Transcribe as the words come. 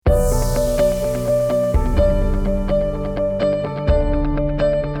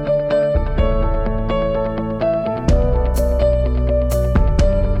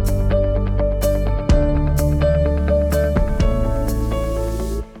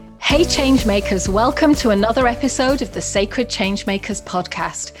Hey Changemakers, welcome to another episode of the Sacred Changemakers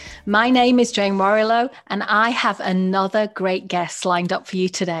podcast. My name is Jane Warrilow and I have another great guest lined up for you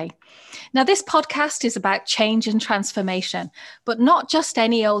today. Now, this podcast is about change and transformation, but not just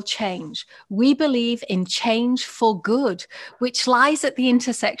any old change. We believe in change for good, which lies at the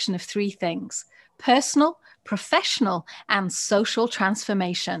intersection of three things: personal, professional, and social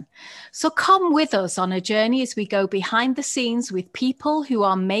transformation. So come with us on a journey as we go behind the scenes with people who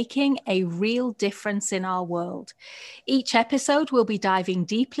are making a real difference in our world. Each episode will be diving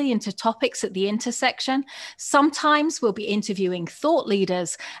deeply into topics at the intersection. Sometimes we'll be interviewing thought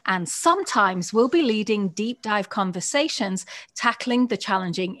leaders, and sometimes we'll be leading deep dive conversations tackling the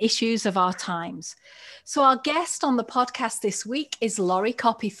challenging issues of our times. So our guest on the podcast this week is Laurie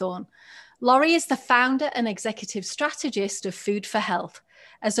Copythorne. Laurie is the founder and executive strategist of Food for Health.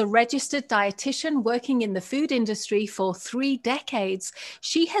 As a registered dietitian working in the food industry for 3 decades,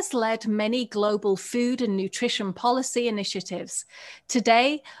 she has led many global food and nutrition policy initiatives.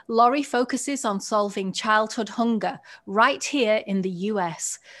 Today, Laurie focuses on solving childhood hunger right here in the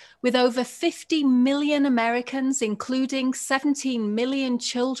US. With over 50 million Americans, including 17 million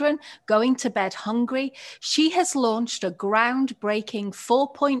children, going to bed hungry, she has launched a groundbreaking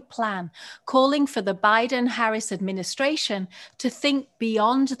 4-point plan calling for the Biden-Harris administration to think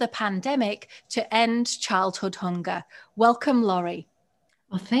beyond the pandemic to end childhood hunger. Welcome, Laurie.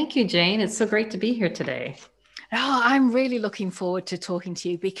 Well, thank you, Jane. It's so great to be here today. Oh, I'm really looking forward to talking to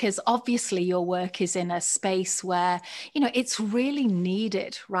you because obviously your work is in a space where, it's really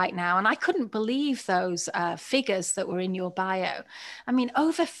needed right now. And I couldn't believe those figures that were in your bio. I mean,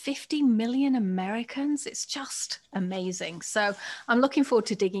 over 50 million Americans, it's just amazing. So I'm looking forward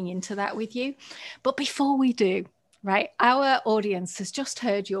to digging into that with you. But before we do, right, our audience has just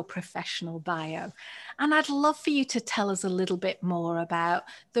heard your professional bio. And I'd love for you to tell us a little bit more about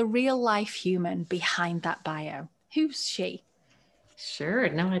the real life human behind that bio. Who's she? Sure.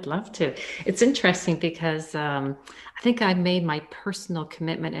 No, I'd love to. It's interesting because I think I made my personal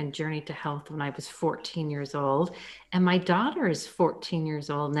commitment and journey to health when I was 14 years old. And my daughter is 14 years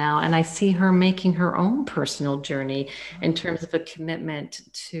old now. And I see her making her own personal journey in terms of a commitment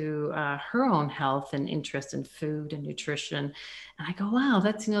to her own health and interest in food and nutrition. And I go, wow,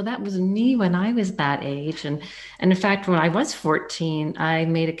 that was me when I was that age. And in fact, when I was 14, I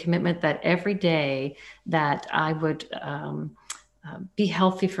made a commitment that every day that I would be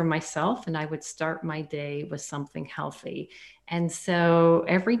healthy for myself, and I would start my day with something healthy. And so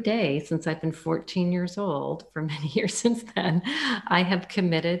every day since I've been 14 years old, for many years since then, I have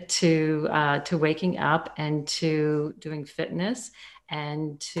committed to waking up and to doing fitness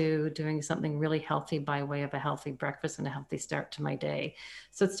and to doing something really healthy by way of a healthy breakfast and a healthy start to my day.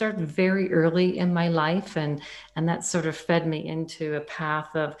 So it started very early in my life, and that sort of fed me into a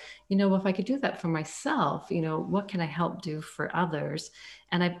path of, if I could do that for myself, what can I help do for others?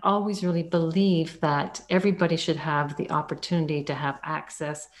 And I've always really believed that everybody should have the opportunity to have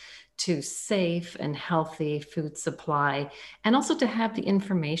access to safe and healthy food supply, and also to have the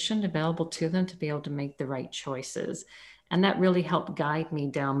information available to them to be able to make the right choices. And that really helped guide me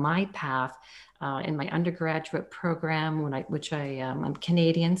down my path in my undergraduate program, I'm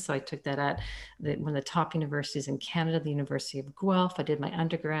Canadian, so I took that at one of the top universities in Canada, the University of Guelph. I did my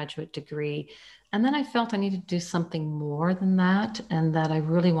undergraduate degree. And then I felt I needed to do something more than that, and that I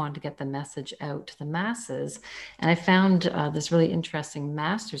really wanted to get the message out to the masses. And I found this really interesting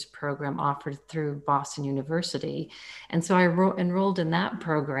master's program offered through Boston University. And so I enrolled in that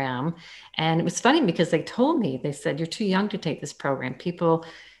program. And it was funny because they said, you're too young to take this program.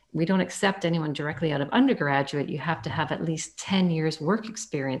 We don't accept anyone directly out of undergraduate. You have to have at least 10 years work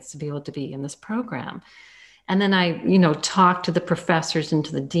experience to be able to be in this program. And then I, talked to the professors and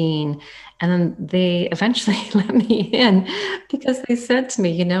to the dean, and then they eventually let me in because they said to me,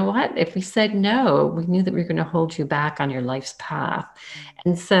 you know what, if we said no, we knew that we were going to hold you back on your life's path.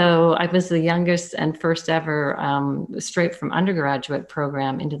 And so I was the youngest and first ever straight from undergraduate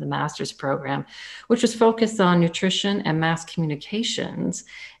program into the master's program, which was focused on nutrition and mass communications.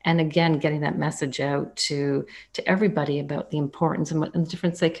 And again, getting that message out to everybody about the importance and the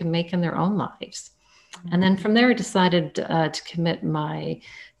difference they can make in their own lives. And then from there, I decided to commit my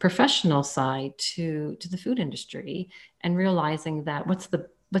professional side to the food industry, and realizing that what's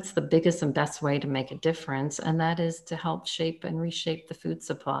the biggest and best way to make a difference, and that is to help shape and reshape the food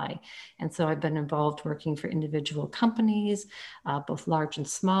supply. And so I've been involved working for individual companies, both large and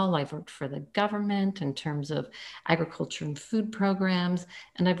small. I've worked for the government in terms of agriculture and food programs,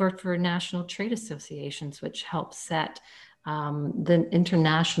 and I've worked for national trade associations, which help set the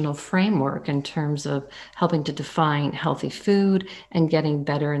international framework in terms of helping to define healthy food and getting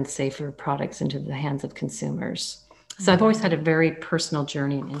better and safer products into the hands of consumers. So I've always had a very personal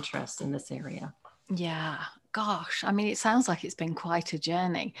journey and interest in this area. Yeah. Gosh, I mean, it sounds like it's been quite a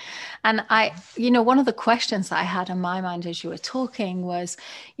journey. And one of the questions that I had in my mind as you were talking was,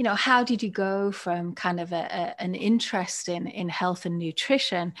 how did you go from kind of an interest in health and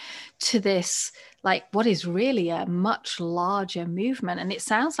nutrition to this, like, what is really a much larger movement? And it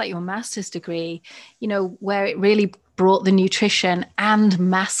sounds like your master's degree, where it really brought the nutrition and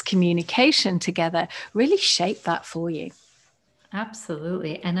mass communication together, really shaped that for you.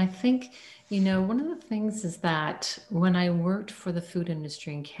 Absolutely. And I think, one of the things is that when I worked for the food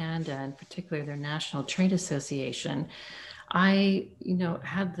industry in Canada, and particularly their National Trade Association, I,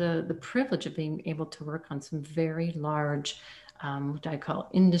 had the privilege of being able to work on some very large, what I call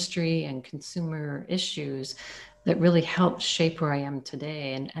industry and consumer issues that really helped shape where I am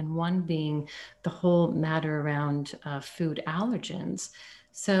today. And one being the whole matter around food allergens.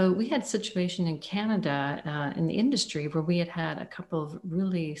 So we had a situation in Canada in the industry where we had a couple of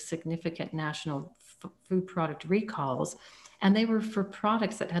really significant national food product recalls, and they were for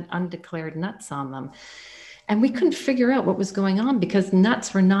products that had undeclared nuts on them. And we couldn't figure out what was going on because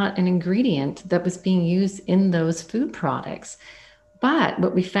nuts were not an ingredient that was being used in those food products. But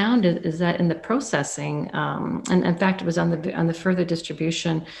what we found is that in the processing, and in fact, it was on the further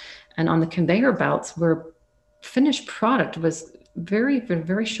distribution and on the conveyor belts, where finished product was for a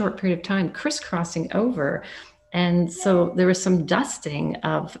very short period of time crisscrossing over, and so there was some dusting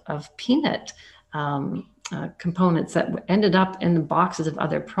of peanut components that ended up in the boxes of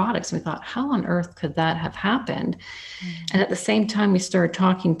other products. And we thought, how on earth could that have happened? And at the same time, we started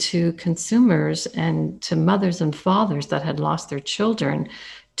talking to consumers and to mothers and fathers that had lost their children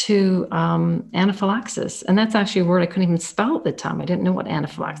to anaphylaxis. And that's actually a word I couldn't even spell at the time. I didn't know what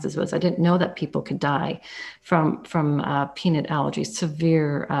anaphylaxis was. I didn't know that people could die from peanut allergies,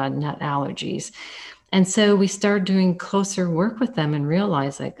 severe nut allergies. And so we started doing closer work with them and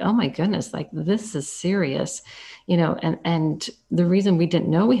realized, like, oh my goodness, like, this is serious, and the reason we didn't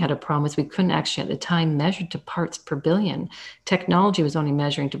know we had a problem is we couldn't actually at the time measure to parts per billion. Technology was only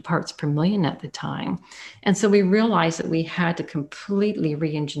measuring to parts per million at the time. And so we realized that we had to completely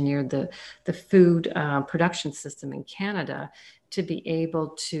re-engineer the food production system in Canada to be able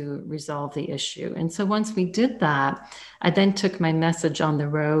to resolve the issue. And so once we did that, I then took my message on the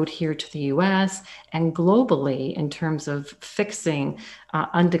road here to the US and globally in terms of fixing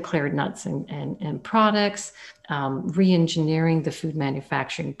undeclared nuts and products, re-engineering the food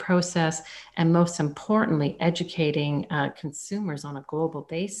manufacturing process, and most importantly, educating consumers on a global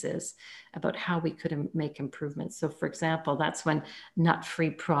basis about how we could make improvements. So for example, that's when nut-free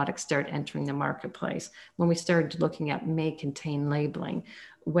products started entering the marketplace, when we started looking at may contain labeling,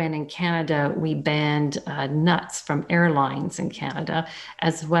 when in Canada we banned nuts from airlines in Canada,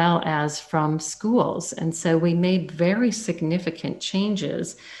 as well as from schools. And so we made very significant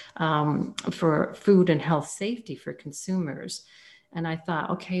changes for food and health safety for consumers. And I thought,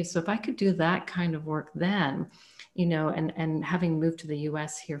 okay, so if I could do that kind of work then, and having moved to the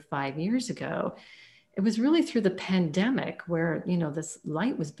US here 5 years ago, it was really through the pandemic where, this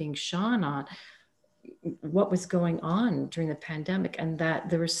light was being shone on what was going on during the pandemic, and that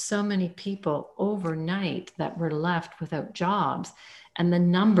there were so many people overnight that were left without jobs, and the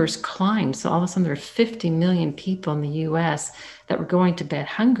numbers climbed. So all of a sudden there were 50 million people in the US that were going to bed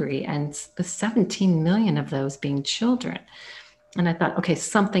hungry, and with 17 million of those being children. And I thought, okay,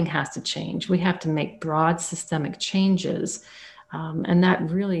 something has to change. We have to make broad systemic changes. And that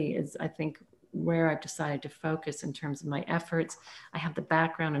really is, I think, where I've decided to focus in terms of my efforts. I have the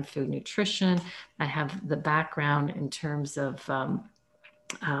background in food nutrition. I have the background in terms of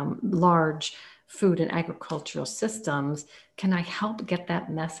large food and agricultural systems. Can I help get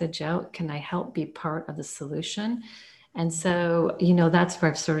that message out? Can I help be part of the solution? And so, that's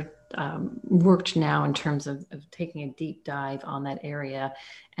where I've sort of worked now in terms of taking a deep dive on that area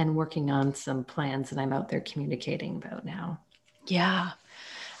and working on some plans that I'm out there communicating about now. Yeah.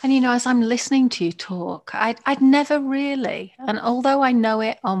 And, as I'm listening to you talk, I'd never really, and although I know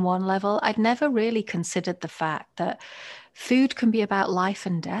it on one level, I'd never really considered the fact that food can be about life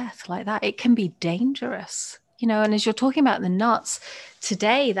and death like that. It can be dangerous, and as you're talking about the nuts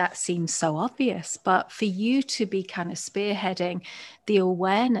today, that seems so obvious, but for you to be kind of spearheading the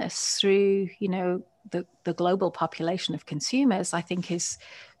awareness through, the global population of consumers, I think is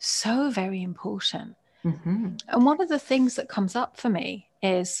so very important. Mm-hmm. And one of the things that comes up for me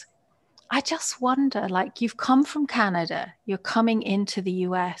is I just wonder, like, you've come from Canada, you're coming into the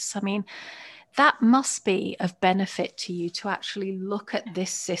US. I mean, that must be of benefit to you to actually look at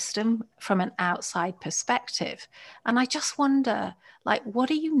this system from an outside perspective. And I just wonder, like, what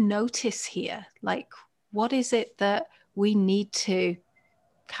do you notice here? Like, what is it that we need to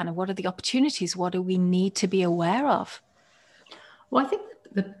what are the opportunities? What do we need to be aware of? Well, I think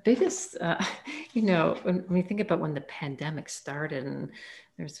the biggest, when we think about when the pandemic started and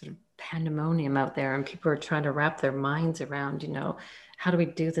there's sort of pandemonium out there and people are trying to wrap their minds around, how do we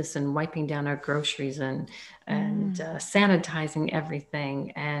do this, and wiping down our groceries and sanitizing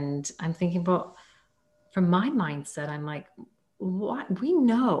everything. And I'm thinking, well, from my mindset, I'm like, what we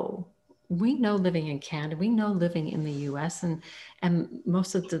know living in Canada, we know living in the US and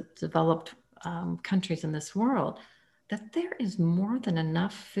most of the developed countries in this world, that there is more than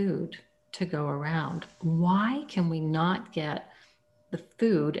enough food to go around. Why can we not get the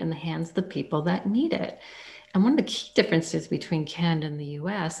food in the hands of the people that need it? And one of the key differences between Canada and the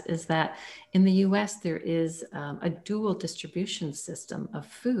US is that in the US, there is a dual distribution system of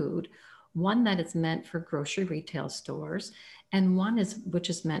food, one that is meant for grocery retail stores, and one which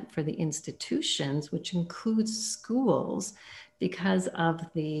is meant for the institutions, which includes schools, because of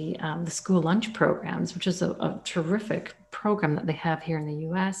the school lunch programs, which is a terrific program that they have here in the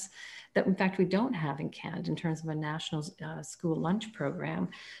US that in fact we don't have in Canada in terms of a national school lunch program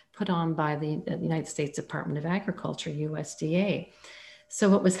put on by the United States Department of Agriculture, USDA. So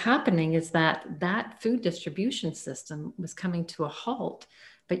what was happening is that food distribution system was coming to a halt,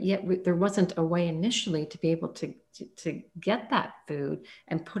 but yet there wasn't a way initially to be able to get that food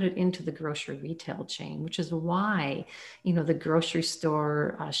and put it into the grocery retail chain, which is why, the grocery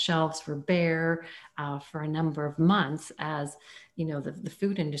store shelves were bare for a number of months as, the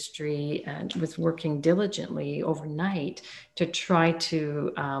food industry was working diligently overnight to try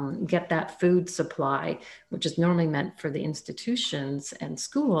to get that food supply, which is normally meant for the institutions and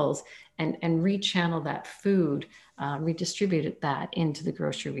schools, and rechannel that food, redistributed that into the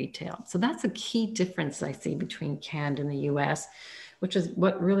grocery retail. So that's a key difference I see between Canada and the US, which is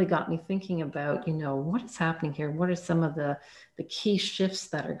what really got me thinking about, what is happening here? What are some of the key shifts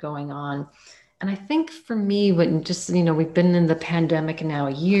that are going on? And I think for me, when just, we've been in the pandemic now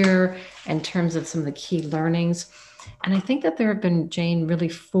a year in terms of some of the key learnings. And I think that there have been, Jane, really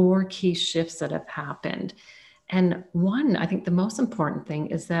 4 key shifts that have happened. And one, I think the most important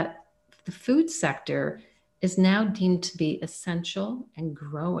thing is that the food sector is now deemed to be essential and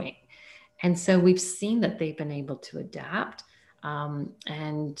growing. And so we've seen that they've been able to adapt,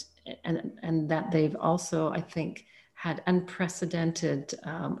 and that they've also, I think, had unprecedented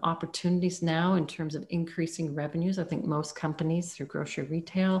opportunities now in terms of increasing revenues. I think most companies through grocery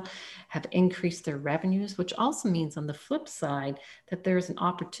retail have increased their revenues, which also means on the flip side that there's an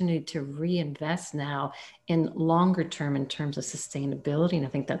opportunity to reinvest now in longer term in terms of sustainability. And I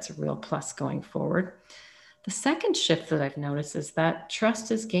think that's a real plus going forward. The second shift that I've noticed is that trust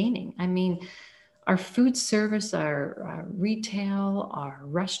is gaining. I mean, our food service, our retail, our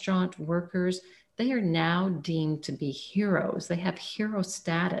restaurant workers, they are now deemed to be heroes. They have hero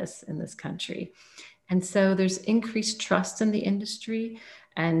status in this country. And so there's increased trust in the industry.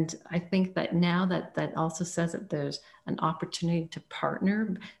 And I think that now that also says that there's an opportunity to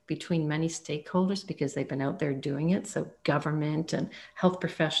partner between many stakeholders because they've been out there doing it. So government and health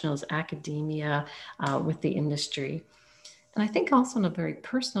professionals, academia, with the industry. And I think also on a very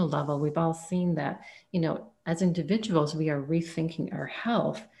personal level, we've all seen that, as individuals, we are rethinking our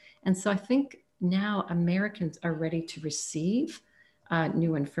health. And so I think now Americans are ready to receive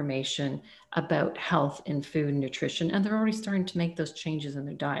new information about health and food and nutrition, and they're already starting to make those changes in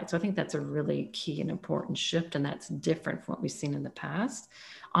their diet. So I think that's a really key and important shift, and that's different from what we've seen in the past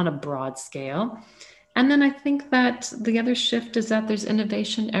on a broad scale. And then I think that the other shift is that there's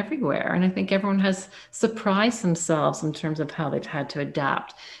innovation everywhere. And I think everyone has surprised themselves in terms of how they've had to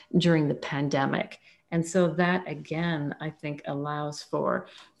adapt during the pandemic. And so that, again, I think allows for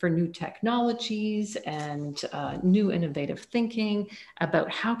new technologies and new innovative thinking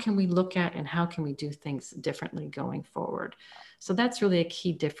about how can we look at and how can we do things differently going forward. So that's really a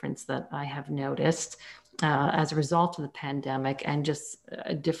key difference that I have noticed as a result of the pandemic, and just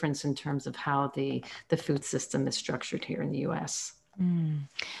a difference in terms of how the food system is structured here in the US.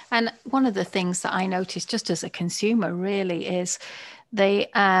 And one of the things that I noticed just as a consumer really is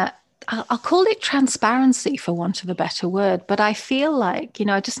I'll call it transparency for want of a better word, but I feel like,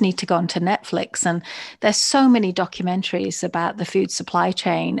 I just need to go onto Netflix and there's so many documentaries about the food supply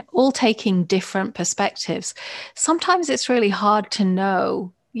chain, all taking different perspectives. Sometimes it's really hard to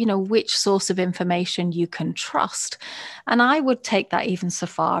know which source of information you can trust. And I would take that even so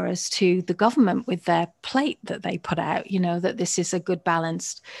far as to the government with their plate that they put out, that this is a good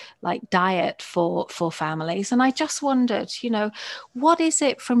balanced like diet for families. And I just wondered, what is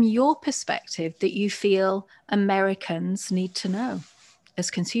it from your perspective that you feel Americans need to know as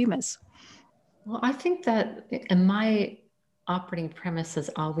consumers? Well, I think that in my operating premise has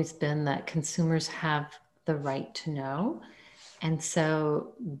always been that consumers have the right to know. And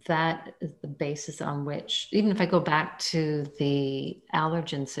so that is the basis on which, even if I go back to the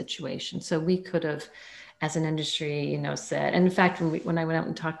allergen situation, so we could have, as an industry, said, and in fact, when I went out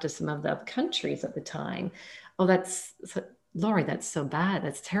and talked to some of the countries at the time, oh, Lori, that's so bad.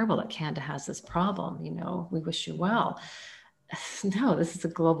 That's terrible that Canada has this problem. We wish you well. No, this is a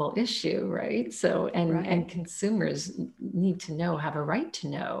global issue, right? So, and Right. consumers need to know, have a right to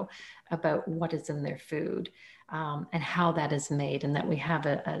know about what is in their food, and how that is made, and that we have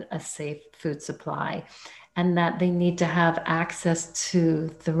a safe food supply, and that they need to have access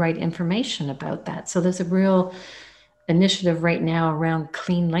to the right information about that. So there's a real initiative right now around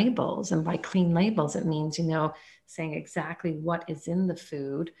clean labels. And by clean labels, it means, saying exactly what is in the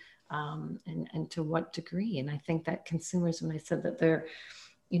food, and to what degree. And I think that consumers, when I said that they're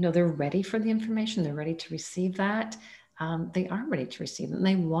ready for the information, they're ready to receive that. They are ready to receive it, and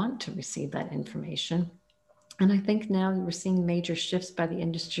they want to receive that information. And I think now we're seeing major shifts by the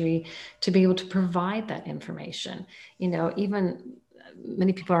industry to be able to provide that information. Even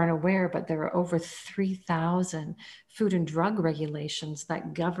many people aren't aware, but there are over 3,000 food and drug regulations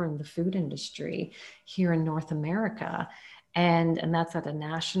that govern the food industry here in North America. And that's at a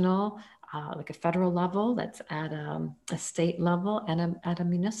national, like a federal level, that's at a state level, and at a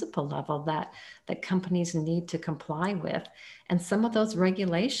municipal level that companies need to comply with. And some of those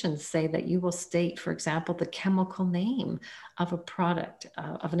regulations say that you will state, for example, the chemical name of a product,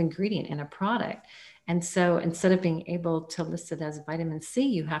 of an ingredient in a product. And so instead of being able to list it as vitamin C,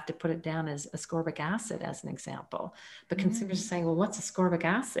 you have to put it down as ascorbic acid, as an example. But consumers are saying, well, what's ascorbic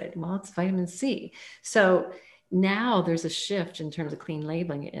acid? Well, it's vitamin C. So now there's a shift in terms of clean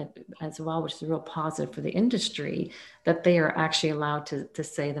labeling as well, which is a real positive for the industry, that they are actually allowed to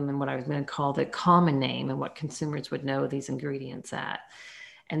say them in what I was going to call the common name, and what consumers would know these ingredients at.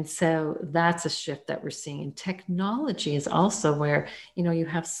 And so that's a shift that we're seeing. And technology is also where, you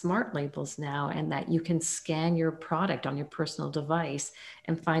have smart labels now, and that you can scan your product on your personal device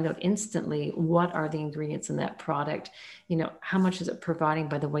and find out instantly what are the ingredients in that product. How much is it providing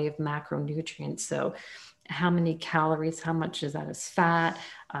by the way of macronutrients? So how many calories, how much is that as fat,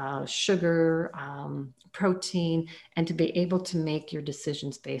 sugar, protein, and to be able to make your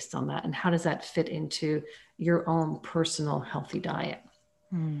decisions based on that. And how does that fit into your own personal healthy diet?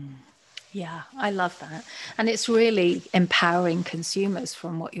 Yeah, I love that. And it's really empowering consumers,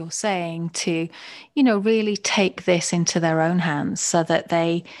 from what you're saying, to, really take this into their own hands, so that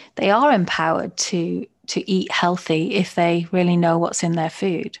they are empowered to eat healthy if they really know what's in their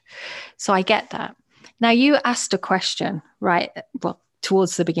food. So I get that. Now, you asked a question, right? Well,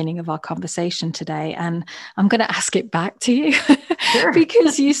 towards the beginning of our conversation today, and I'm going to ask it back to you. Sure.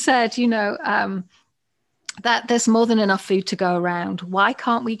 Because you said, that there's more than enough food to go around. Why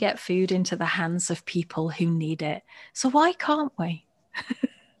can't we get food into the hands of people who need it? So why can't we?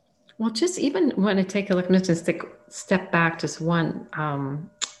 Well, just even when I take a look, let's just step back just one.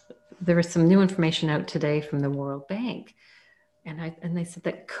 There was some new information out today from the World Bank, and they said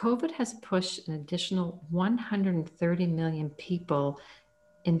that COVID has pushed an additional 130 million people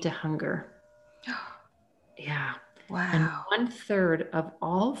into hunger. Yeah. And Wow. 1/3 of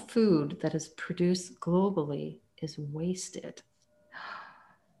all food that is produced globally is wasted.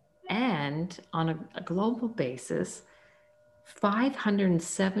 And on a global basis,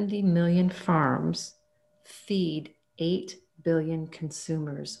 570 million farms feed 8 billion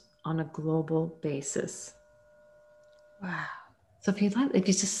consumers on a global basis. Wow. So if you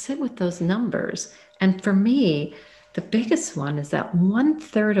just sit with those numbers, and for me, the biggest one is that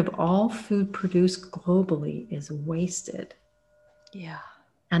 1/3 of all food produced globally is wasted. Yeah.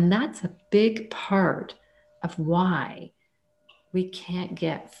 And that's a big part of why we can't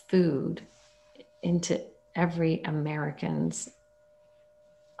get food into every American's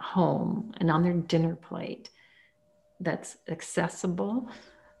home and on their dinner plate that's accessible,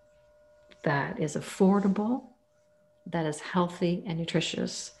 that is affordable, that is healthy and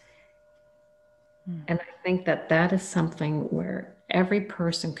nutritious. And I think that is something where every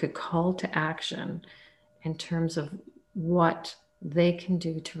person could call to action in terms of what they can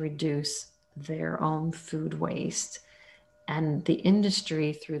do to reduce their own food waste. And the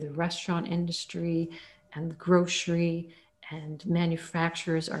industry, through the restaurant industry and the grocery And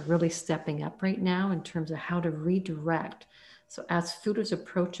manufacturers are really stepping up right now in terms of how to redirect. So as food is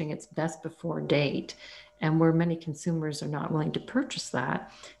approaching its best before date, and where many consumers are not willing to purchase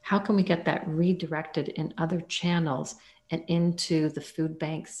that, how can we get that redirected in other channels and into the food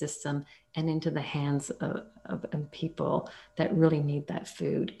bank system and into the hands of people that really need that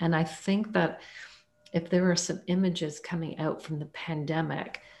food? And I think that if there are some images coming out from the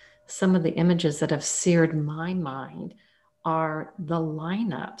pandemic, some of the images that have seared my mind are the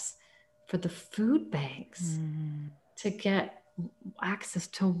lineups for the food banks to get access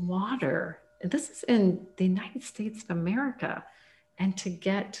to water. This is in the United States of America, and to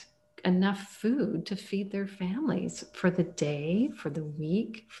get enough food to feed their families for the day, for the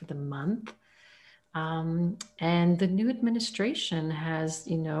week, for the month. And the new administration has,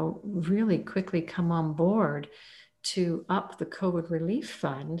 really quickly come on board to up the COVID relief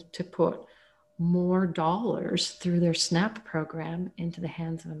fund to put more dollars through their SNAP program into the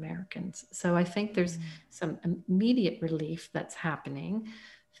hands of Americans. So I think there's some immediate relief that's happening,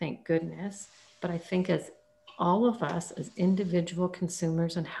 thank goodness. But I think as all of us as individual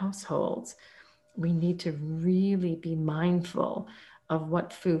consumers and households, we need to really be mindful of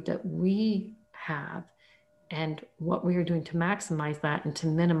what food that we have and what we are doing to maximize that and to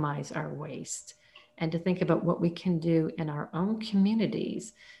minimize our waste, and to think about what we can do in our own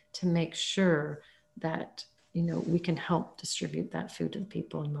communities to make sure that we can help distribute that food to the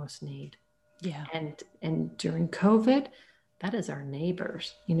people in most need. Yeah. And during COVID, that is our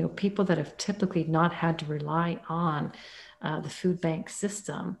neighbors, people that have typically not had to rely on the food bank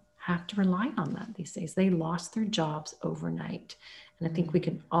system have to rely on that these days. They lost their jobs overnight. And I think we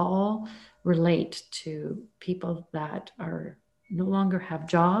can all relate to people that are no longer have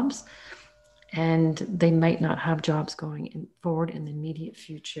jobs, and they might not have jobs going forward in the immediate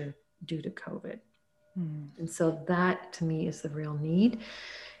future due to COVID. And so that to me is the real need.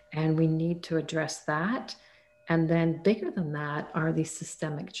 And we need to address that. And then bigger than that are these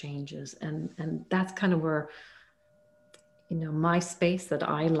systemic changes. And that's kind of where, my space that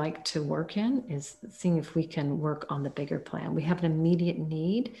I like to work in is seeing if we can work on the bigger plan. We have an immediate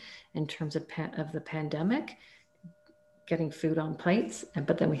need in terms of the pandemic, getting food on plates,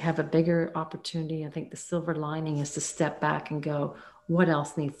 but then we have a bigger opportunity. I think the silver lining is to step back and go, what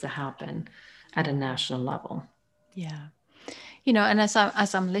else needs to happen at a national level? Yeah. And as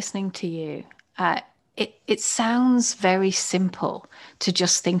I'm listening to you, it sounds very simple to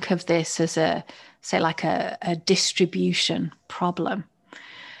just think of this as a distribution problem.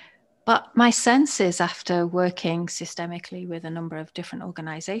 But my sense is, after working systemically with a number of different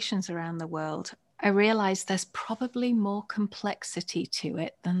organizations around the world, I realized there's probably more complexity to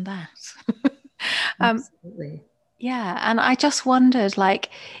it than that. Absolutely. Yeah. And I just wondered,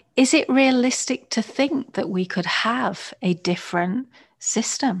 is it realistic to think that we could have a different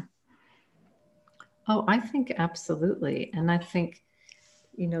system? Oh, I think absolutely. And I think,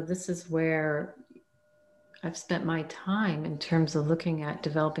 this is where I've spent my time in terms of looking at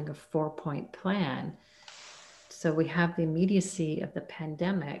developing a 4-point plan. So we have the immediacy of the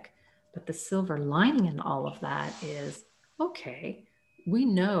pandemic, but the silver lining in all of that is, okay, we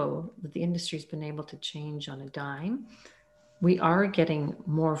know that the industry's been able to change on a dime. We are getting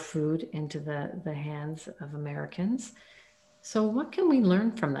more food into the hands of Americans. So what can we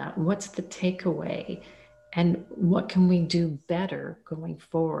learn from that? What's the takeaway? And what can we do better going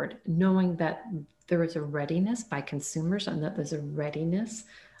forward, knowing that there is a readiness by consumers and that there's a readiness,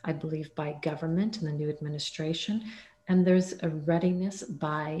 I believe, by government and the new administration, and there's a readiness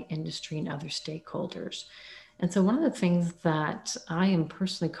by industry and other stakeholders. And so one of the things that I am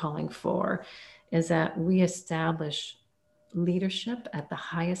personally calling for is that we establish leadership at the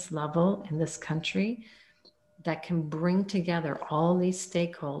highest level in this country that can bring together all these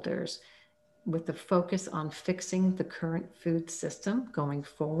stakeholders with the focus on fixing the current food system going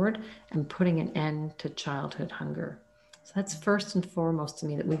forward and putting an end to childhood hunger. So that's first and foremost to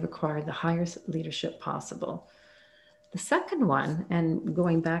me, that we require the highest leadership possible. The second one, and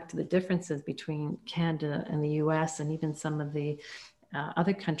going back to the differences between Canada and the US and even some of the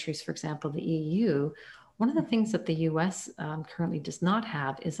other countries, for example, the EU, one of the things that the US currently does not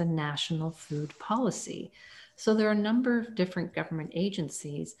have is a national food policy. So there are a number of different government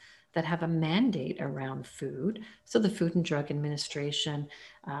agencies that have a mandate around food. So the Food and Drug Administration,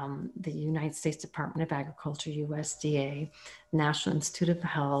 the United States Department of Agriculture, USDA, National Institute of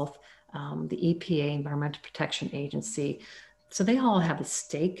Health, the EPA, Environmental Protection Agency. So they all have a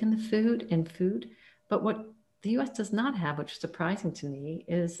stake in food. But what the US does not have, which is surprising to me,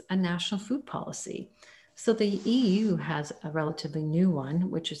 is a national food policy. So the EU has a relatively new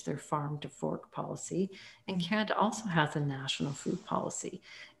one, which is their farm to fork policy. And Canada also has a national food policy.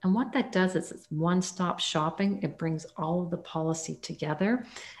 And what that does is it's one-stop shopping. It brings all of the policy together.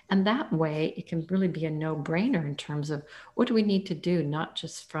 And that way it can really be a no-brainer in terms of what do we need to do, not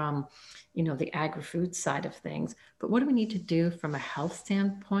just from, the agri-food side of things, but what do we need to do from a health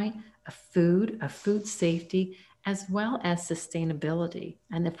standpoint, a food safety, as well as sustainability.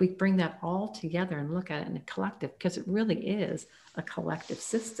 And if we bring that all together and look at it in a collective, because it really is a collective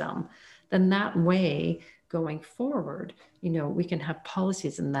system, then that way going forward, we can have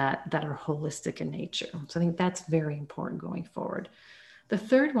policies in that are holistic in nature. So I think that's very important going forward. The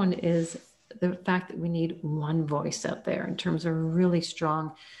third one is the fact that we need one voice out there in terms of really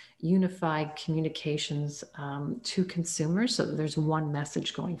strong unified communications to consumers, so that there's one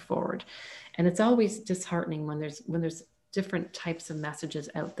message going forward. And it's always disheartening when there's different types of messages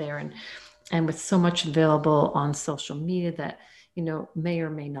out there, and with so much available on social media that may or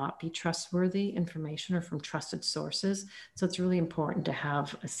may not be trustworthy information or from trusted sources. So it's really important to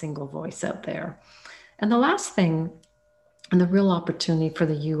have a single voice out there. And the last thing, and the real opportunity for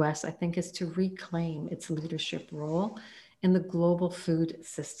the US, I think, is to reclaim its leadership role in the global food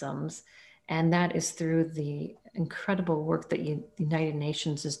systems. And that is through the incredible work that the United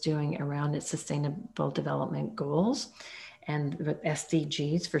Nations is doing around its Sustainable Development Goals, and the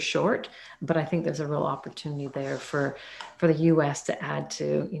SDGs for short. But I think there's a real opportunity there for the US to add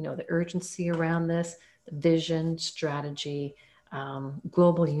to, the urgency around this, the vision, strategy,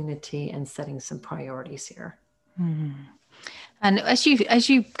 global unity, and setting some priorities here. Mm. And as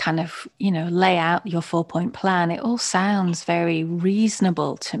you kind of, lay out your 4-point plan, it all sounds very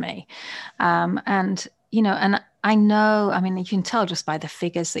reasonable to me. And I know, I mean, you can tell just by the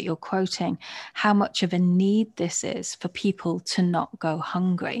figures that you're quoting how much of a need this is for people to not go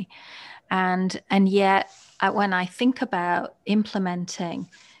hungry. And yet, when I think about implementing,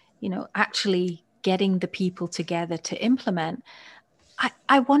 actually getting the people together to implement,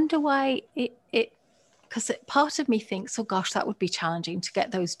 I wonder why it because part of me thinks, oh gosh, that would be challenging to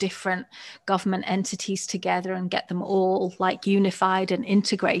get those different government entities together and get them all like unified and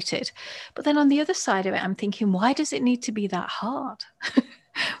integrated. But then on the other side of it, I'm thinking, why does it need to be that hard?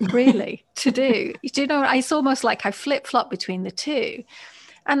 Really, to do? It's almost like I flip-flop between the two.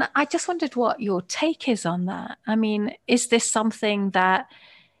 And I just wondered what your take is on that. I mean, is this something that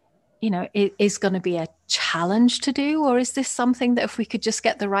it is going to be a challenge to do, or is this something that if we could just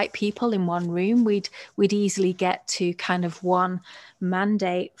get the right people in one room, we'd easily get to kind of one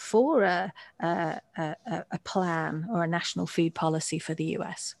mandate for a plan or a national food policy for the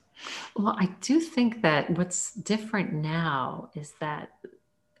US? Well, I do think that what's different now is that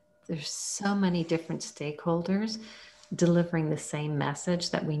there's so many different stakeholders delivering the same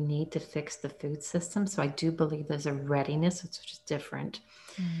message that we need to fix the food system. So I do believe there's a readiness, which is different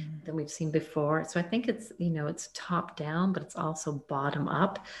than we've seen before. So I think it's, it's top down, but it's also bottom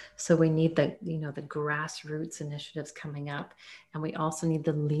up. So we need the grassroots initiatives coming up. And we also need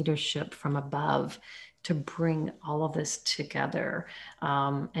the leadership from above to bring all of this together,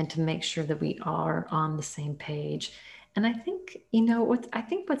 and to make sure that we are on the same page. And I think,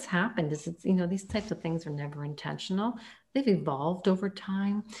 what's happened is these types of things are never intentional. They've evolved over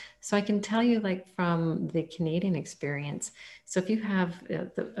time. So I can tell you, like, from the Canadian experience, so if you have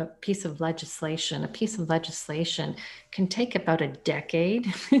a piece of legislation can take about a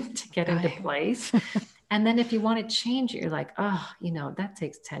decade to get into place. And then if you want to change it, you're like, oh, that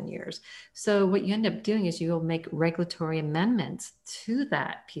takes 10 years. So what you end up doing is you'll make regulatory amendments to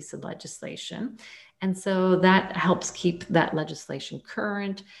that piece of legislation. And so that helps keep that legislation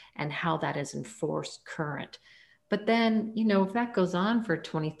current and how that is enforced current. But then, if that goes on for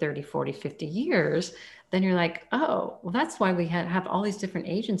 20, 30, 40, 50 years, then you're like, oh, well, that's why we have all these different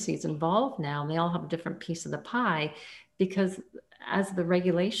agencies involved now, and they all have a different piece of the pie, because as the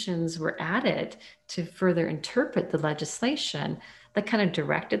regulations were added to further interpret the legislation, that kind of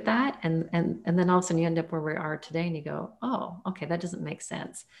directed that. And then all of a sudden you end up where we are today and you go, oh, okay, that doesn't make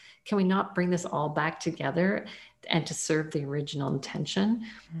sense. Can we not bring this all back together and to serve the original intention,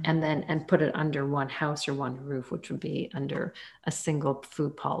 and put it under one house or one roof, which would be under a single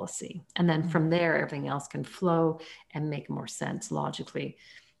food policy. And then from there, everything else can flow and make more sense logically.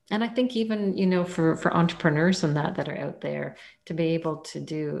 And I think even, for entrepreneurs and that are out there, to be able to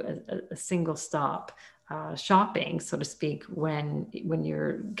do a single stop shopping, so to speak, when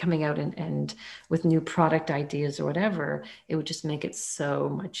you're coming out and with new product ideas or whatever, it would just make it so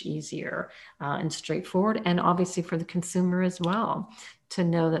much easier and straightforward. And obviously for the consumer as well, to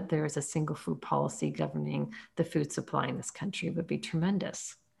know that there is a single food policy governing the food supply in this country would be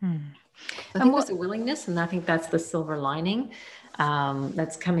tremendous. I think there's a willingness, and I think that's the silver lining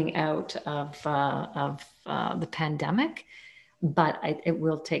that's coming out of the pandemic. But it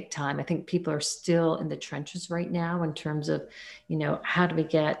will take time. I think people are still in the trenches right now in terms of, how do we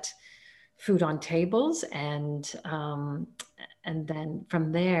get food on tables, and then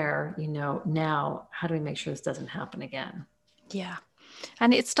from there, now how do we make sure this doesn't happen again? Yeah.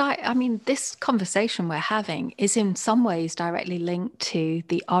 And this conversation we're having is in some ways directly linked to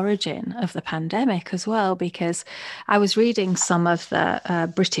the origin of the pandemic as well, because I was reading some of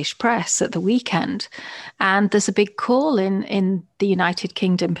the British press at the weekend, and there's a big call in the United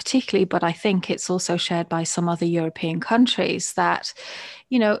Kingdom particularly, but I think it's also shared by some other European countries that,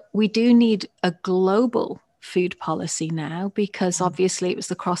 we do need a global food policy now, because obviously it was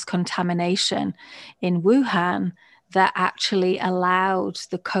the cross-contamination in Wuhan that actually allowed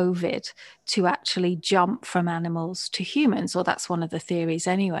the COVID to actually jump from animals to humans, or that's one of the theories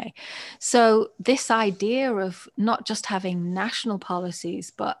anyway. So this idea of not just having national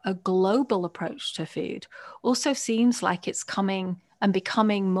policies, but a global approach to food also seems like it's coming and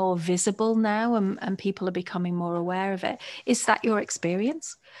becoming more visible now, and people are becoming more aware of it. Is that your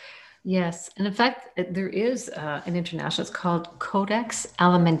experience? Yes. And in fact, there is an international, it's called Codex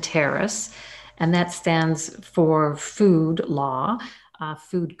Alimentarius, and that stands for food law,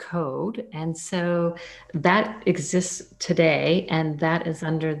 food code. And so that exists today, and that is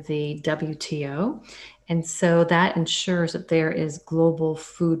under the WTO. And so that ensures that there is global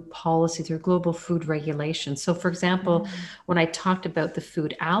food policies or global food regulations. So, for example, when I talked about the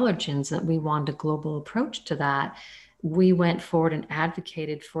food allergens, that we want a global approach to that, we went forward and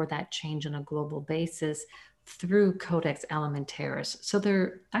advocated for that change on a global basis through Codex Alimentarius. So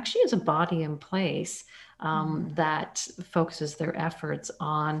there actually is a body in place that focuses their efforts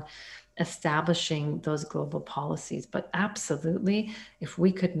on establishing those global policies. But absolutely, if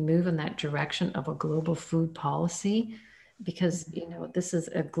we could move in that direction of a global food policy, because this is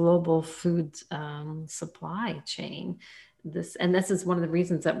a global food supply chain. This is one of the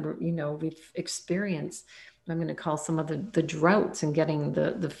reasons that we've experienced. I'm going to call some of the droughts and getting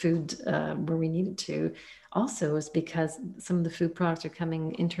the food where we need it to, also is because some of the food products are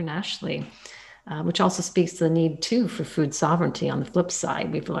coming internationally, which also speaks to the need too for food sovereignty on the flip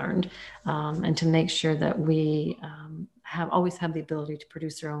side, we've learned, and to make sure that we always have the ability to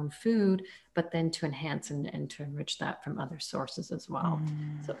produce our own food, but then to enhance and to enrich that from other sources as well.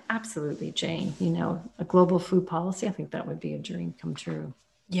 So absolutely, Jane, a global food policy, I think that would be a dream come true.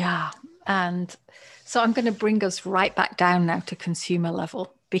 Yeah. And so I'm going to bring us right back down now to consumer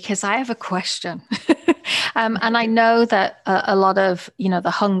level, because I have a question. And I know that a lot of, the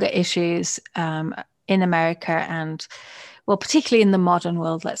hunger issues in America, and well, particularly in the modern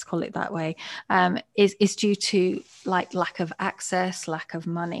world, let's call it that way, is due to lack of access, lack of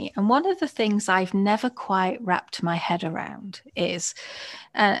money. And one of the things I've never quite wrapped my head around is,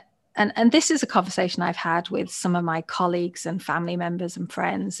 and this is a conversation I've had with some of my colleagues and family members and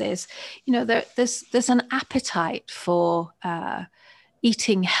friends, is, there's an appetite for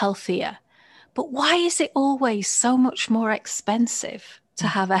eating healthier, but why is it always so much more expensive to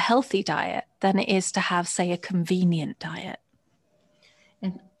have a healthy diet than it is to have, say, a convenient diet?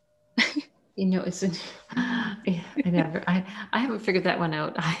 And it's I haven't figured that one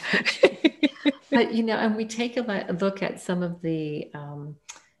out either. But and we take a look at some of the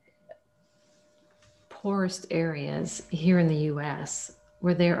poorest areas here in the US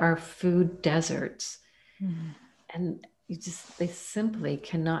where there are food deserts, and they simply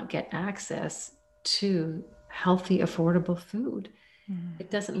cannot get access to healthy, affordable food.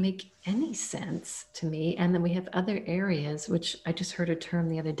 It doesn't make any sense to me. And then we have other areas, which I just heard a term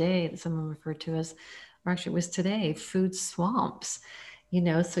the other day that someone referred to as, or actually it was today, food swamps.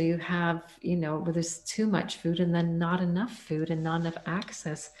 So you have, where there's too much food and then not enough food and not enough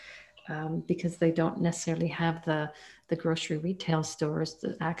access, because they don't necessarily have the grocery retail stores,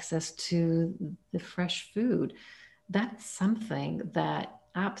 the access to the fresh food. That's something that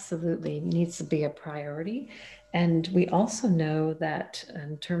absolutely needs to be a priority. And we also know that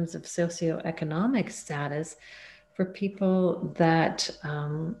in terms of socioeconomic status, for people that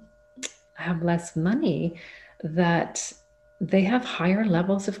have less money, that they have higher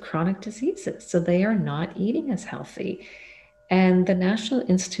levels of chronic diseases. So they are not eating as healthy. And the National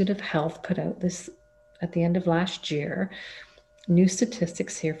Institute of Health put out this at the end of last year, new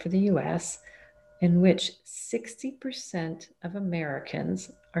statistics here for the US, in which 60% of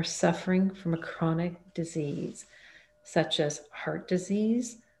Americans are suffering from a chronic disease, such as heart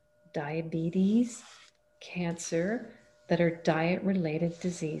disease, diabetes, cancer, that are diet-related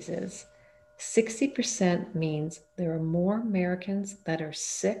diseases. 60% means there are more Americans that are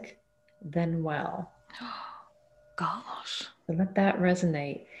sick than well. Gosh. So let that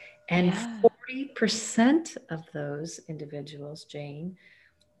resonate. And 40% of those individuals, Jane,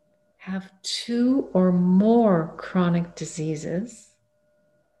 have 2 or more chronic diseases.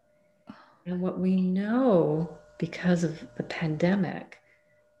 And what we know because of the pandemic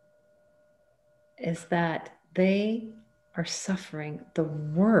is that they are suffering the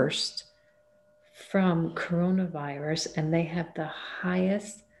worst from coronavirus, and they have the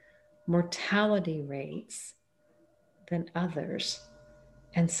highest mortality rates than others.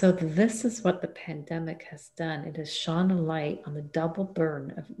 And so this is what the pandemic has done. It has shone a light on the double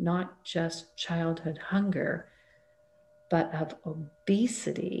burden of not just childhood hunger, but of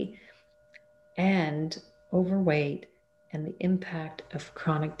obesity and overweight and the impact of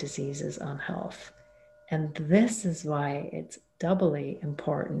chronic diseases on health. And this is why it's doubly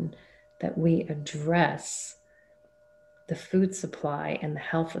important that we address the food supply and the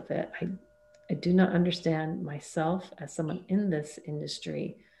health of it. I do not understand myself as someone in this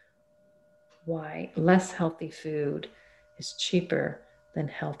industry why less healthy food is cheaper than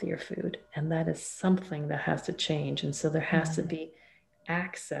healthier food. And that is something that has to change. And so there has to be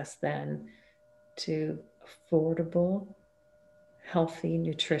access then to affordable, healthy,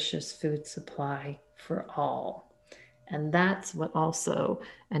 nutritious food supply for all. And that's what also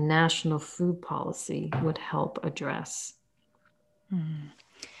a national food policy would help address.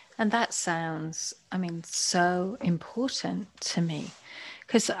 And that sounds, so important to me,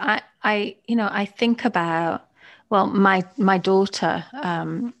 because I think about, well, my daughter,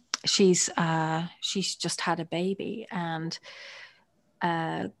 she's just had a baby, and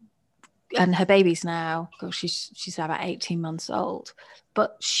her baby's now, she's about 18 months old,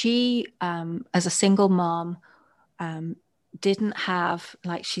 but she, as a single mom, didn't have,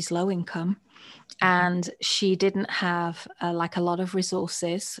 she's low income, and she didn't have a lot of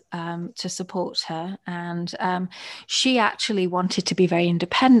resources to support her. And she actually wanted to be very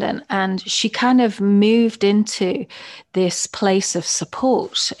independent. And she kind of moved into this place of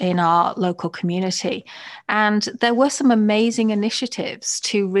support in our local community. And there were some amazing initiatives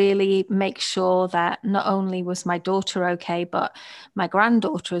to really make sure that not only was my daughter okay, but my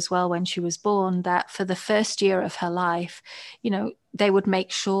granddaughter as well, when she was born, that for the first year of her life, they would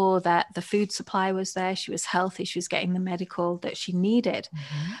make sure that the food supply was there. She was healthy. She was getting the medical that she needed.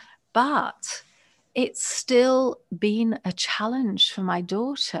 But it's still been a challenge for my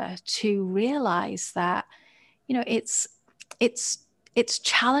daughter to realize that, it's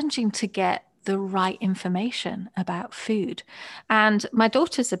challenging to get the right information about food. And my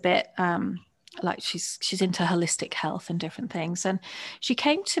daughter's a bit, she's into holistic health and different things. And she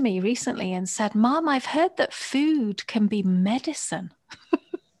came to me recently and said, "Mom, I've heard that food can be medicine."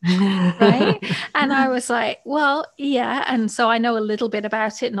 Right? And I was like, well, yeah. And so I know a little bit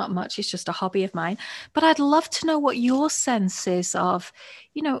about it, not much. It's just a hobby of mine. But I'd love to know what your sense is of,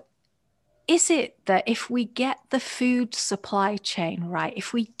 is it that if we get the food supply chain right,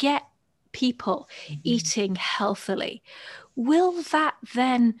 if we get people eating healthily, will that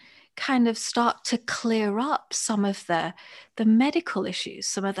then kind of start to clear up some of the medical issues,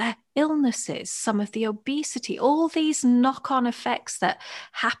 some of the illnesses, some of the obesity, all these knock-on effects that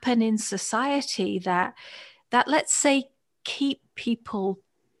happen in society that let's say keep people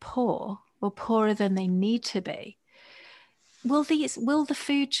poor or poorer than they need to be? Will the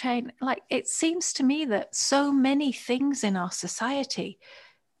food chain, it seems to me that so many things in our society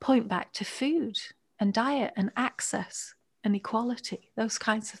point back to food and diet and access and equality, those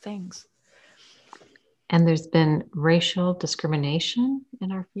kinds of things. And there's been racial discrimination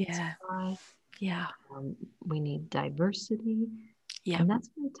in our food supply. Yeah. We need diversity. Yeah. And that's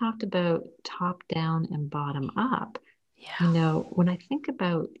when we talked about top down and bottom up. Yeah. When I think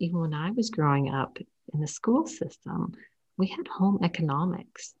about even when I was growing up in the school system, we had home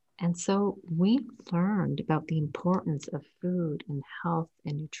economics. And so we learned about the importance of food and health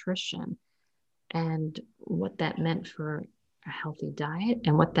and nutrition and what that meant for a healthy diet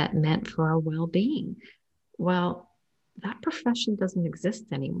and what that meant for our well-being. Well, that profession doesn't exist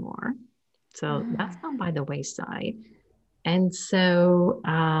anymore. So that's gone by the wayside. And so,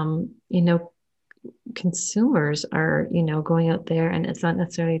 consumers are, going out there, and it's not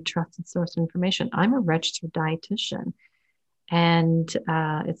necessarily a trusted source of information. I'm a registered dietitian. And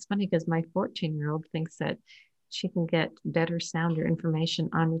it's funny because my 14-year-old thinks that she can get better, sounder information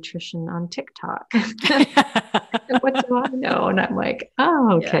on nutrition on TikTok. What do I know? And I'm like,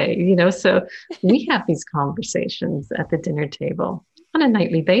 oh, okay. Yeah. So we have these conversations at the dinner table on a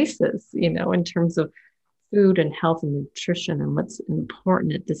nightly basis, in terms of food and health and nutrition and what's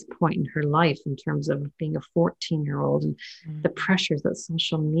important at this point in her life in terms of being a 14-year-old and the pressures that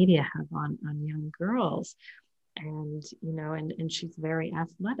social media have on young girls. And, and she's very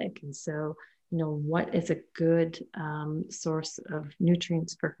athletic. And so, what is a good source of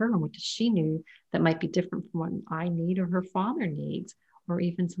nutrients for her and what does she need that might be different from what I need or her father needs, or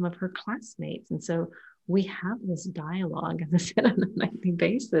even some of her classmates. And so we have this dialogue, as I said, on a nightly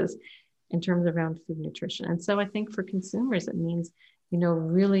basis in terms around food nutrition. And so I think for consumers, it means,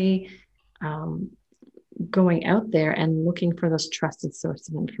 really going out there and looking for those trusted sources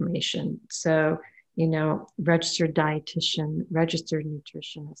of information. So, registered dietitian, registered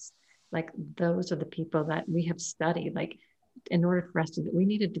nutritionist, like those are the people that we have studied. Like in order for us we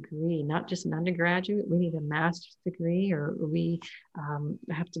need a degree, not just an undergraduate, we need a master's degree, or we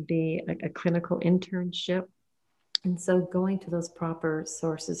have to be a clinical internship. And so going to those proper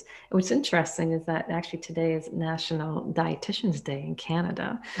sources. What's interesting is that actually today is National Dietitians Day in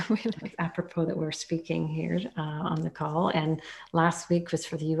Canada. Really? It's apropos that we're speaking here on the call. And last week was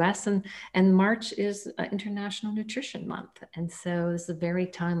for the US, and March is International Nutrition Month. And so this is a very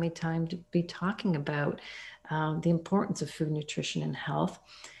timely time to be talking about the importance of food, nutrition, and health.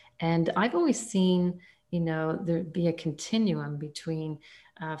 And I've always seen, there be a continuum between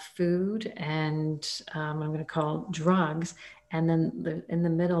food and I'm going to call drugs, and then in the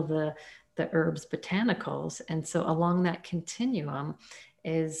middle, the herbs, botanicals. And so along that continuum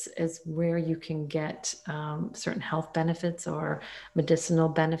is where you can get certain health benefits or medicinal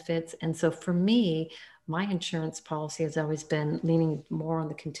benefits. And so for me, my insurance policy has always been leaning more on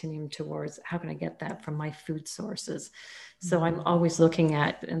the continuum towards how can I get that from my food sources. So I'm always looking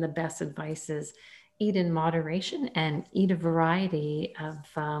at, and the best advice is eat in moderation and eat a variety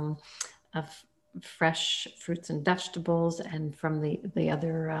of fresh fruits and vegetables, and from the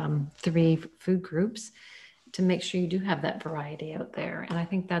other 3 food groups, to make sure you do have that variety out there. And I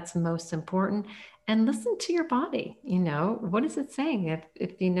think that's most important. And listen to your body. What is it saying? If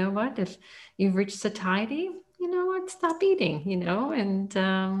if you've reached satiety, stop eating.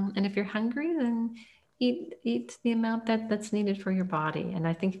 And if you're hungry, then eat the amount that's needed for your body. And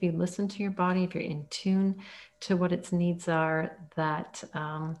I think if you listen to your body, if you're in tune to what its needs are, that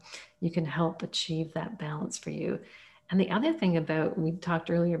you can help achieve that balance for you. And the other thing we talked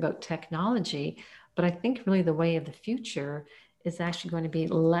earlier about technology, but I think really the way of the future is actually going to be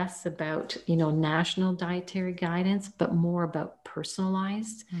less about, national dietary guidance, but more about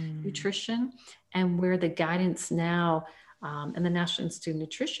personalized nutrition, and where the guidance now, and the National Institute of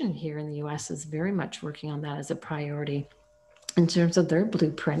Nutrition here in the US is very much working on that as a priority in terms of their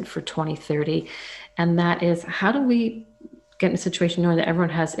blueprint for 2030. And that is, how do we get in a situation knowing that everyone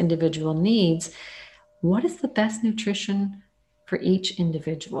has individual needs? What is the best nutrition for each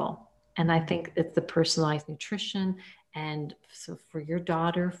individual? And I think it's the personalized nutrition. And so for your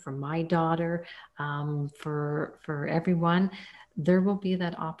daughter, for my daughter, for everyone, there will be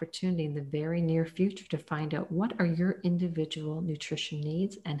that opportunity in the very near future to find out what are your individual nutrition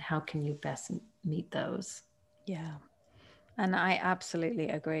needs and how can you best meet those. Yeah. And I absolutely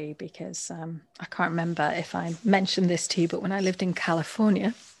agree, because I can't remember if I mentioned this to you, but when I lived in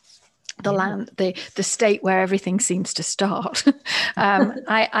California, the state where everything seems to start,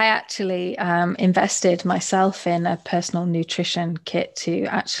 I actually invested myself in a personal nutrition kit to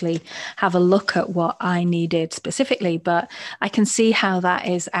actually have a look at what I needed specifically. But I can see how that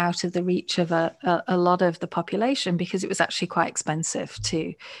is out of the reach of a lot of the population, because it was actually quite expensive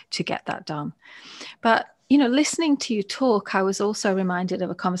to get that done. But listening to you talk, I was also reminded of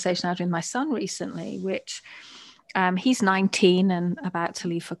a conversation I had with my son recently, which he's 19 and about to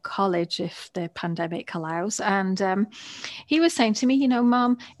leave for college if the pandemic allows. And he was saying to me,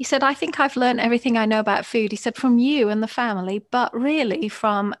 Mom, he said, I think I've learned everything I know about food. He said, from you and the family, but really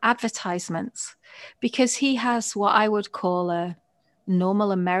from advertisements, because he has what I would call a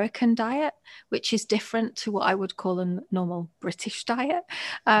normal American diet, which is different to what I would call a normal British diet.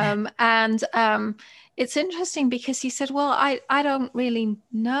 And it's interesting because he said, well, I don't really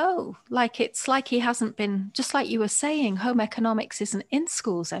know. Like, it's like he hasn't been, just like you were saying, home economics isn't in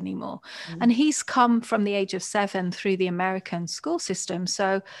schools anymore. And he's come from the age of 7 through the American school system.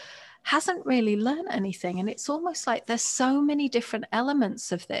 So hasn't really learned anything. And it's almost like there's so many different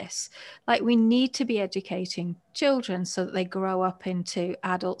elements of this. Like, we need to be educating children so that they grow up into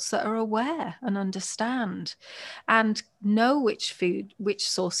adults that are aware and understand and know which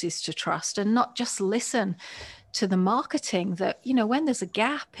sources to trust, and not just listen to the marketing that, when there's a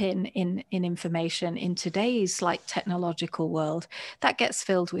gap in information in today's like technological world, that gets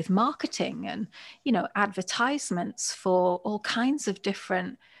filled with marketing and, advertisements for all kinds of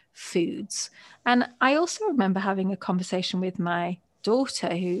different foods. And I also remember having a conversation with my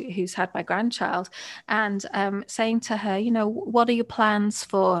daughter who's had my grandchild, and saying to her, what are your plans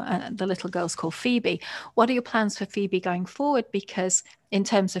for the little girl's called Phoebe? What are your plans for Phoebe going forward? Because in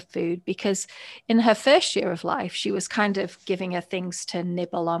terms of food, because in her first year of life, she was kind of giving her things to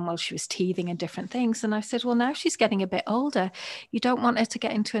nibble on while she was teething and different things. And I said, well, now she's getting a bit older. You don't want her to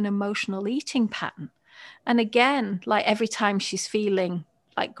get into an emotional eating pattern. And again, like every time she's feeling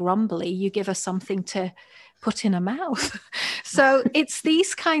like grumbly, you give her something to put in her mouth. So it's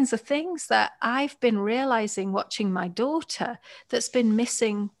these kinds of things that I've been realizing watching my daughter that's been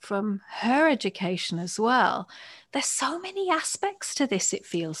missing from her education as well. There's so many aspects to this, it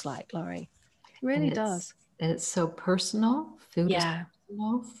feels like, Laurie. It really does. And it's so personal. Food is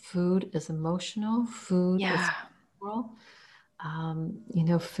personal. Food is emotional. Food is cultural.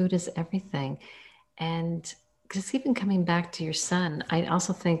 Food is everything. And just even coming back to your son, I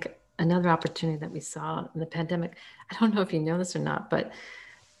also think another opportunity that we saw in the pandemic, I don't know if you know this or not, but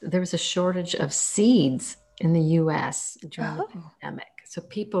there was a shortage of seeds in the US during the pandemic. So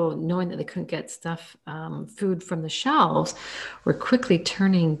people, knowing that they couldn't get food from the shelves, were quickly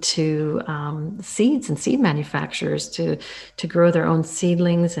turning to seeds and seed manufacturers to grow their own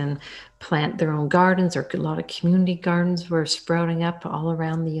seedlings and plant their own gardens. Or a lot of community gardens were sprouting up all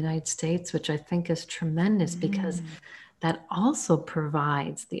around the United States, which I think is tremendous because that also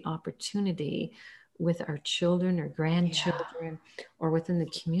provides the opportunity with our children or grandchildren or within the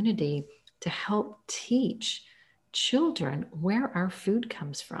community to help teach children where our food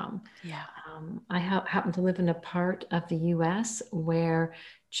comes from. I happen to live in a part of the US where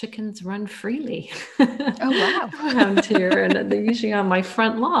chickens run freely. Oh, wow. Around here, and they're usually on my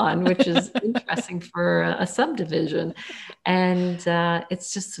front lawn, which is interesting for a subdivision. And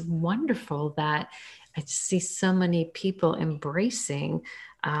it's just wonderful that I see so many people embracing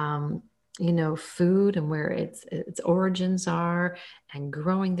food and where its origins are, and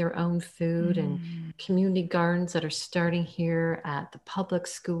growing their own food, and community gardens that are starting here at the public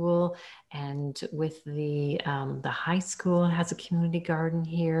school, and with the high school has a community garden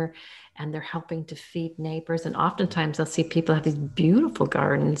here, and they're helping to feed neighbors. And oftentimes I'll see people have these beautiful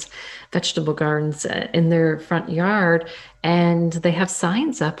gardens, vegetable gardens in their front yard, and they have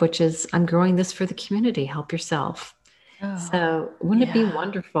signs up, which is, I'm growing this for the community, help yourself. So wouldn't it be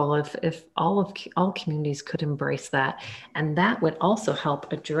wonderful if all communities could embrace that? And that would also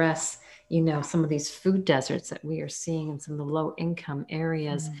help address, some of these food deserts that we are seeing in some of the low income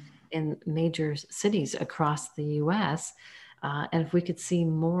areas in major cities across the US. And if we could see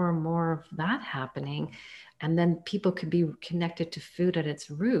more and more of that happening, and then people could be connected to food at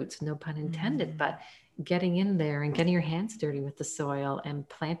its roots, no pun intended, but getting in there and getting your hands dirty with the soil and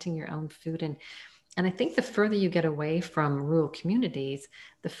planting your own food. And I think the further you get away from rural communities,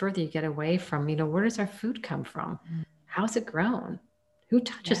 the further you get away from, where does our food come from? How's it grown? Who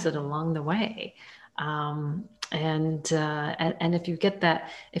touches it along the way? And if you get that,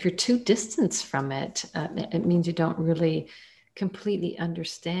 if you're too distant from it, it means you don't really completely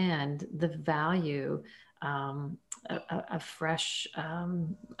understand the value of fresh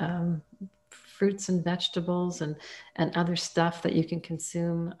fruits and vegetables and other stuff that you can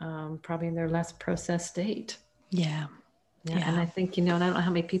consume probably in their less processed state. Yeah. And I think, and I don't know how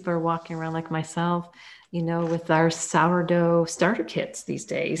many people are walking around like myself, with our sourdough starter kits these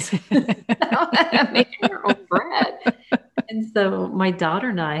days, making our own bread. And so my daughter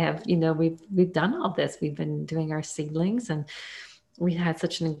and I have, we've done all this. We've been doing our seedlings, and we had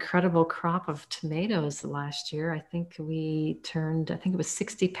such an incredible crop of tomatoes last year. I think it was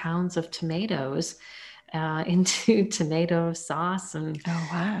 60 pounds of tomatoes into tomato sauce and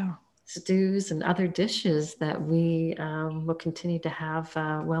stews and other dishes that we will continue to have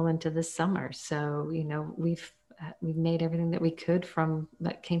well into this summer. So, we've made everything that we could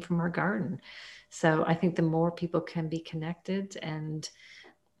that came from our garden. So I think the more people can be connected and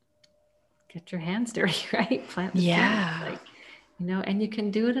get your hands dirty, right? Plant the seeds, and you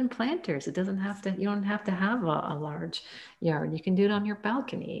can do it in planters. You don't have to have a large yard. You can do it on your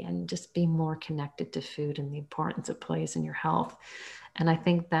balcony and just be more connected to food and the importance it plays in your health. And I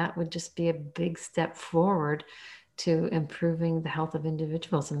think that would just be a big step forward to improving the health of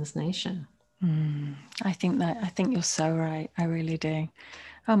individuals in this nation. I think you're so right. I really do.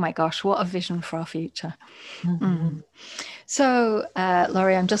 Oh my gosh, what a vision for our future. So,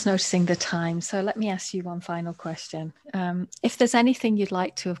 Laurie, I'm just noticing the time. So let me ask you one final question. If there's anything you'd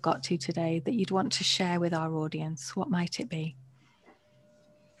like to have got to today that you'd want to share with our audience, what might it be?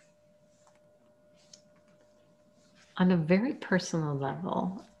 On a very personal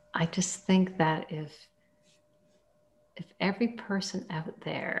level, I just think that if if every person out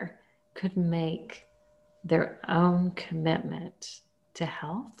there could make their own commitment to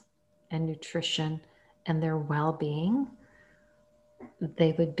health and nutrition and their well-being,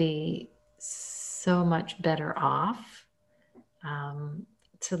 they would be so much better off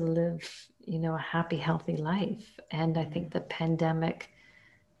to live, a happy, healthy life. And I think the pandemic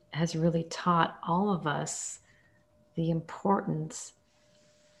has really taught all of us the importance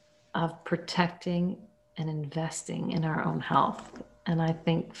of protecting and investing in our own health. And I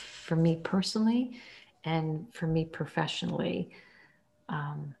think for me personally and for me professionally,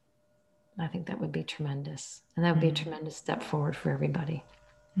 I think that would be tremendous. And that would be a tremendous step forward for everybody.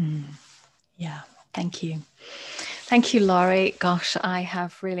 Yeah, thank you. Thank you, Laurie. Gosh, I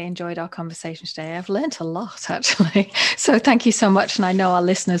have really enjoyed our conversation today. I've learned a lot, actually. So thank you so much. And I know our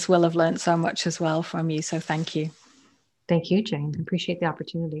listeners will have learned so much as well from you. So thank you. Thank you, Jane. I appreciate the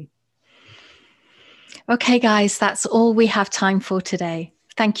opportunity. Okay, guys, that's all we have time for today.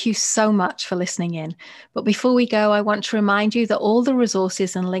 Thank you so much for listening in. But before we go, I want to remind you that all the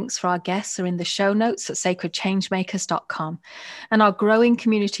resources and links for our guests are in the show notes at sacredchangemakers.com. And our growing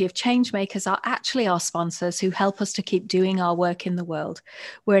community of changemakers are actually our sponsors who help us to keep doing our work in the world.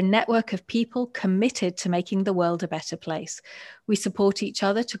 We're a network of people committed to making the world a better place. We support each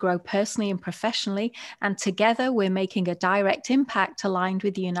other to grow personally and professionally, and together we're making a direct impact aligned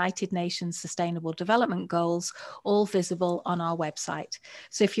with the United Nations Sustainable Development Goals, all visible on our website.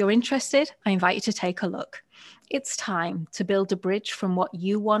 So if you're interested, I invite you to take a look. It's time to build a bridge from what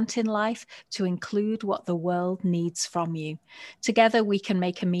you want in life to include what the world needs from you. Together, we can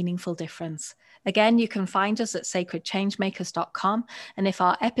make a meaningful difference. Again, you can find us at sacredchangemakers.com. And if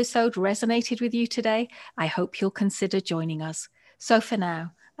our episode resonated with you today, I hope you'll consider joining us. So for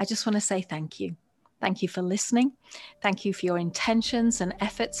now, I just want to say thank you. Thank you for listening. Thank you for your intentions and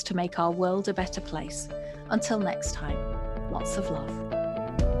efforts to make our world a better place. Until next time, lots of love.